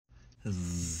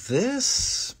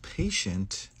This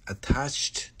patient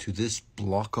attached to this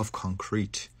block of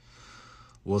concrete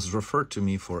was referred to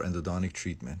me for endodontic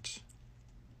treatment.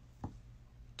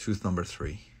 Tooth number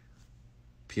 3.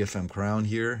 PFM crown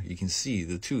here. You can see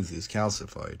the tooth is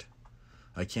calcified.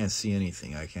 I can't see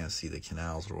anything. I can't see the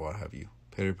canals or what have you.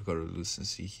 Periapical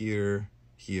lucency here,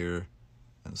 here,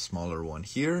 and a smaller one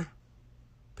here.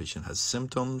 Patient has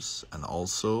symptoms, and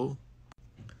also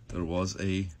there was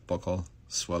a buccal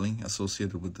swelling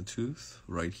associated with the tooth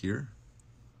right here.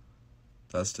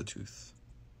 That's the tooth.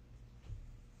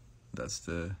 That's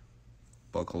the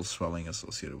buccal swelling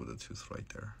associated with the tooth right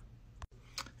there.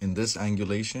 In this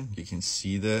angulation, you can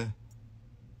see the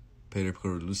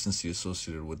periapical lucency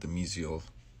associated with the mesial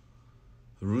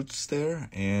roots there,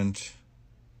 and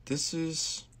this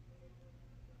is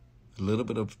a little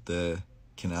bit of the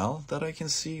canal that I can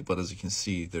see, but as you can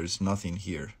see, there's nothing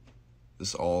here.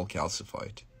 It's all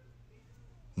calcified.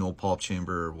 No pulp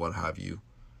chamber or what have you.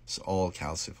 It's all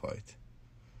calcified.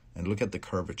 And look at the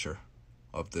curvature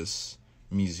of this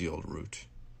mesial root.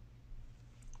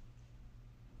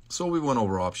 So we went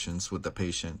over options with the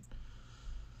patient.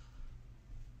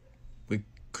 We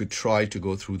could try to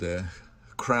go through the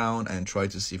crown and try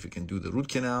to see if we can do the root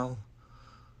canal,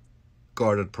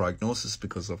 guarded prognosis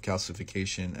because of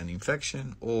calcification and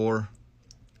infection, or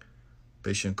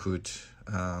patient could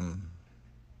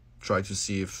try to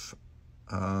see if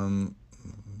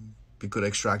we could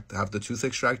have the tooth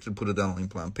extracted, put a dental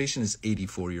implant. Patient is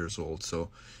 84 years old, so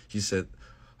he said,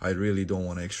 I really don't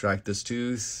want to extract this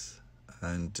tooth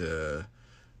and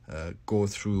go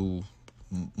through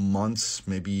months,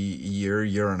 maybe a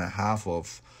year and a half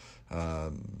of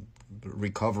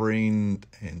recovering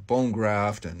and bone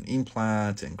graft and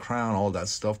implant and crown, all that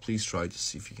stuff. Please try to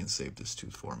see if you can save this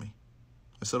tooth for me.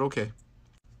 I said, okay.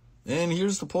 And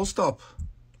here's the post-op.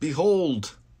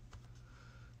 Behold,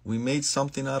 we made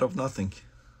something out of nothing.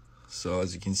 So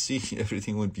as you can see,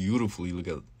 everything went beautifully. Look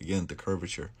at, again, the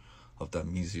curvature of that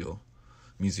mesial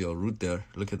root there.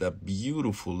 Look at that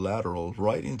beautiful lateral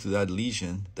right into that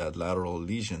lesion, that lateral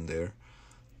lesion there.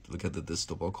 Look at the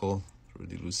distal buccal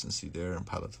radiolucency there and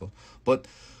palatal. But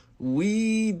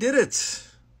we did it.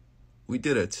 We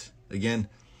did it. Again,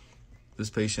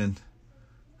 this patient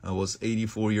was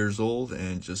 84 years old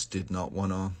and just did not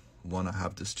want to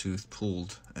have this tooth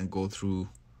pulled and go through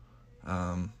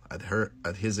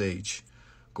at his age,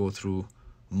 go through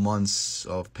months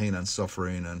of pain and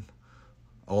suffering and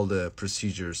all the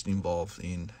procedures involved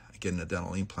in getting a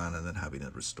dental implant and then having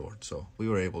it restored. So we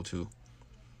were able to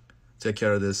take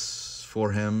care of this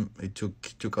for him. It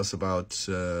took us about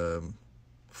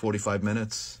 45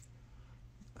 minutes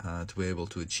to be able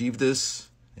to achieve this.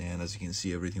 And as you can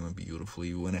see, everything went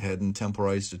beautifully. We went ahead and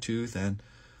temporized the tooth and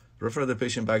referred the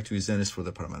patient back to his dentist for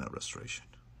the permanent restoration.